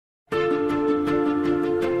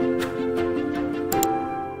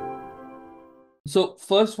So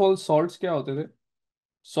first of all salts क्या होते थे?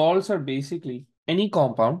 Salts are basically any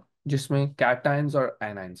compound जिसमें कैटायंस और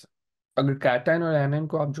एनाइंस। अगर कैटायन और एनाइन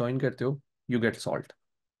को आप ज्वाइन करते हो, you get salt.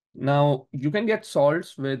 Now you can get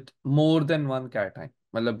salts with more than one cation.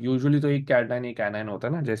 मतलब यूजुअली तो एक कैटायन एक एनाइन होता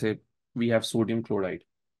है ना, जैसे we have sodium chloride,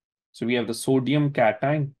 so we have the sodium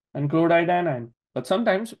cation and chloride anion, but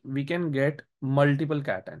sometimes we can get multiple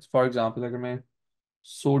cations. For example, अगर मैं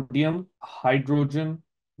सोडियम हाइड्रोजन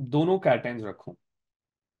दोनों कैटायंस रखूं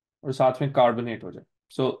और साथ में कार्बोनेट हो जाए,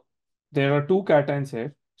 so there are two cations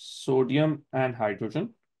here, sodium and hydrogen,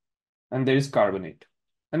 and there is carbonate,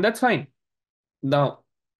 and that's fine. Now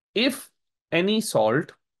if any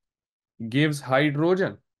salt gives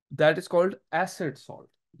hydrogen, that is called acid salt.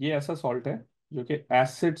 ये ऐसा salt है जो कि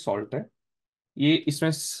acid salt है। ये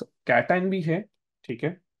इसमें कैटाइन भी है, ठीक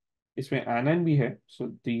है, इसमें एनाइन भी है, so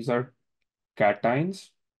these are cations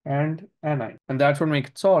and anion, and that's what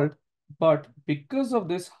makes it salt. But because of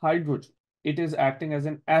this hydrogen, it is acting as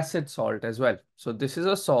an acid salt as well. So this is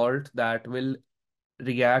a salt that will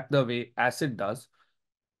react the way acid does.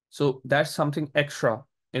 So that's something extra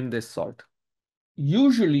in this salt.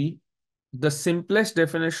 Usually, the simplest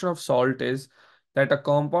definition of salt is that a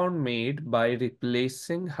compound made by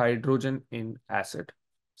replacing hydrogen in acid.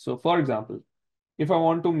 So, for example, if I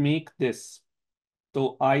want to make this,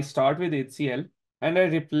 so I start with HCl and I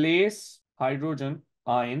replace hydrogen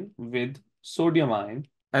ion with sodium ion,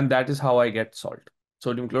 and that is how I get salt.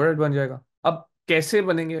 Sodium chloride बन जाएगा। अब कैसे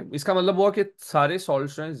बनेंगे, इसका मतलब हुआ कि सारे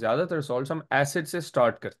सॉल्ट्स हैं, ज्यादातर सॉल्ट्स हम एसिड से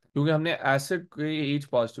स्टार्ट करते हैं क्योंकि हमने एसिड के एच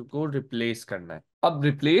पॉजिटिव को रिप्लेस करना है। अब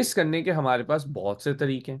रिप्लेस करने के हमारे पास बहुत से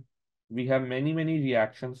तरीके हैं। We have many many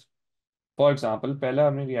reactions. For example, पहला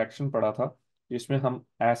हमने रिएक्शन पढ़ा था जिसमें हम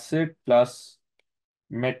एसिड प्लस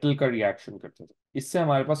मेटल का रिएक्शन करते थे। इससे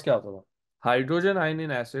हमारे पास क्या होता था? Hydrogen ion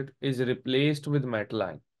in acid is replaced with metal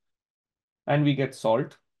ion and we get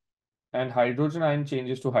salt, and hydrogen ion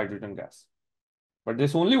changes to hydrogen gas. But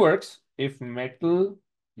this only works if metal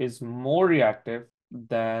is more reactive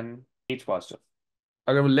than H positive.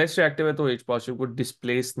 अगर वो less reactive है तो H positive को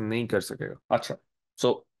displace नहीं कर सकेगा। अच्छा,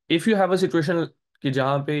 so if you have a situation कि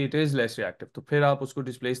जहां पे इट इज लेस रिएक्टिव, तो फिर आप उसको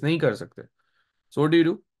डिस्प्लेस नहीं कर सकते। So do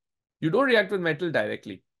you don't react with metal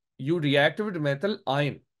directly, you react with metal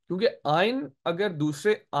ion, क्योंकि आयन अगर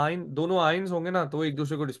दूसरे आयन दोनों आयन्स होंगे ना तो एक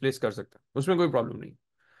दूसरे को डिस्प्लेस कर सकते हैं, उसमें कोई प्रॉब्लम नहीं।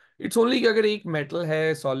 इट्स ओनली कि अगर एक मेटल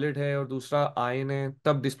है, सॉलिड है और दूसरा आयन है,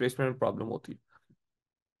 तब डिस्प्लेसमेंट में प्रॉब्लम होती है।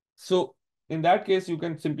 सो in that case you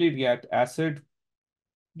can simply react acid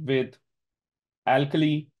with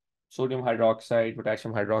alkali, sodium hydroxide,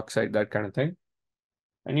 potassium hydroxide, that kind of thing,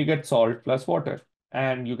 and you get salt plus water.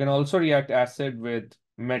 And you can also react acid with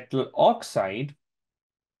metal oxide,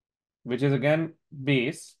 which is again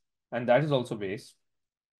base, and that is also base,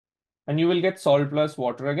 and you will get salt plus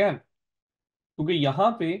water again, क्योंकि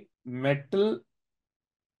यहाँ पे metal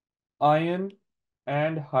ion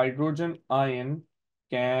and hydrogen ion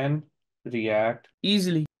can react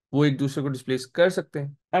easily, वो एक दूसरे को displace कर सकते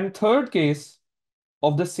हैं। And third case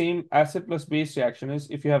of the same acid plus base reaction is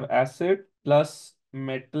if you have acid plus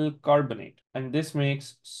metal carbonate, and this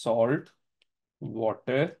makes salt,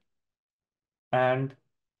 water and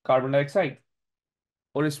carbon dioxide,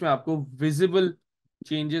 और इसमें आपको विजिबल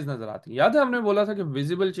चेंजेस नजर आती हैं। याद है हमने बोला था कि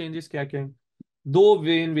विजिबल चेंजेस क्या क्या हैं? दो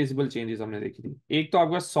मेन विजिबल चेंजेस हमने देखी थी। एक तो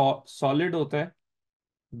आपका सॉलिड होता है,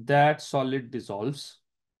 दैट सॉलिड डिसॉल्व्स।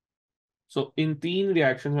 सो इन तीन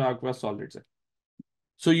रिएक्शन में आपके पास सॉलिड्स है,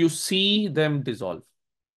 so you see them dissolve.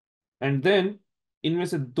 And then इनमें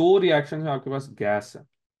से दो रिएक्शन में आपके पास गैस है,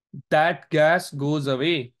 that gas goes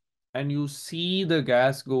away and you see the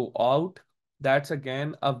gas go out. That's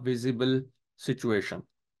again a visible situation.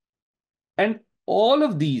 And all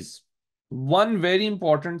of these, one very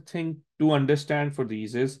important thing to understand for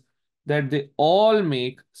these is that they all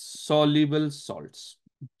make soluble salts.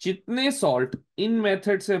 जितने salt इन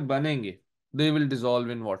method से बनेंगे, they will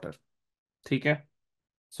dissolve in water. ठीक है?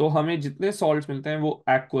 So हमें जितने salts मिलते हैं वो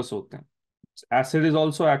aqueous होते हैं. Acid is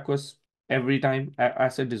also aqueous. Every time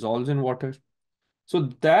acid dissolves in water. So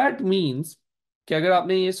that means कि अगर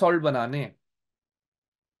आपने ये salt बनाने हैं,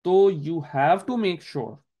 तो you have to make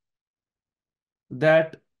sure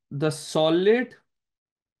that the solid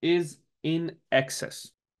is in excess.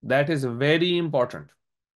 That is very important,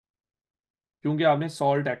 क्योंकि आपने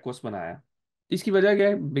salt aqueous बनाया। इसकी वजह क्या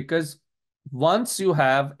है? Because once you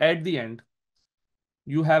have at the end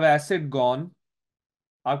you have acid gone,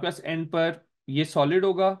 आपके पास एंड पर ये सॉलिड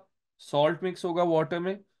होगा, सॉल्ट मिक्स होगा वाटर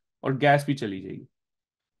में, और गैस भी चली जाएगी।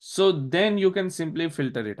 So then you can simply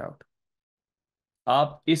filter it out.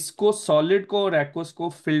 आप इसको सॉलिड को और एक्वस को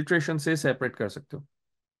फिल्ट्रेशन से सेपरेट कर सकते हो।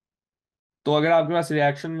 तो अगर आपके पास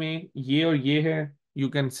रिएक्शन में ये और ये है, you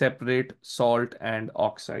can separate salt and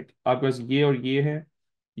oxide. आपके पास ये और ये है,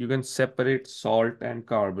 you can separate salt and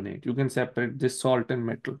carbonate, you can separate this salt and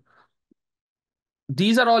metal.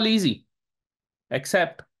 These are all easy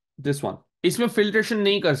accept this one. इसमें फिल्ट्रेशन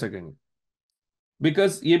नहीं कर सकेंगे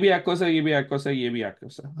बिकॉज ये भी एक्वस है, ये भी एक्वस है, ये भी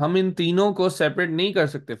एक्वस है. हम इन तीनों को सेपरेट नहीं कर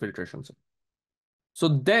सकते फिल्ट्रेशन से. So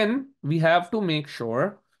then we have to make sure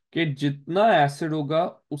कि जितना एसिड होगा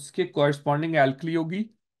उसके कॉरस्पॉन्डिंग एल्कली होगी.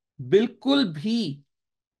 बिल्कुल भी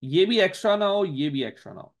ये भी एक्स्ट्रा ना हो, ये भी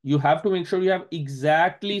एक्स्ट्रा ना हो. You have to make sure you have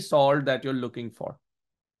exactly salt that you are looking for.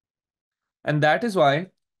 And that is why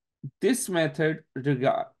this method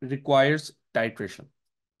requires titration.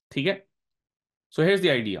 ठीक है. So here's the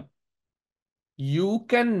idea. You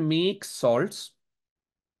can make salts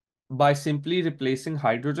by simply replacing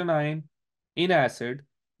hydrogen ion in acid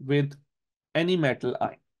with any metal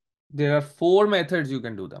ion. There are four methods you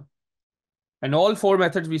can do them. And all four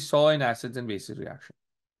methods we saw in acids and bases reaction.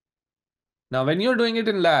 Now, when you're doing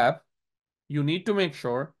it in lab, you need to make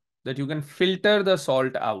sure that you can filter the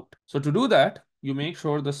salt out. So to do that, you make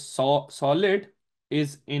sure the solid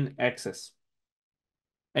is in excess.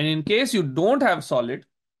 And in case you don't have solid,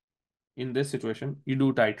 in this situation, you do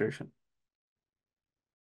titration.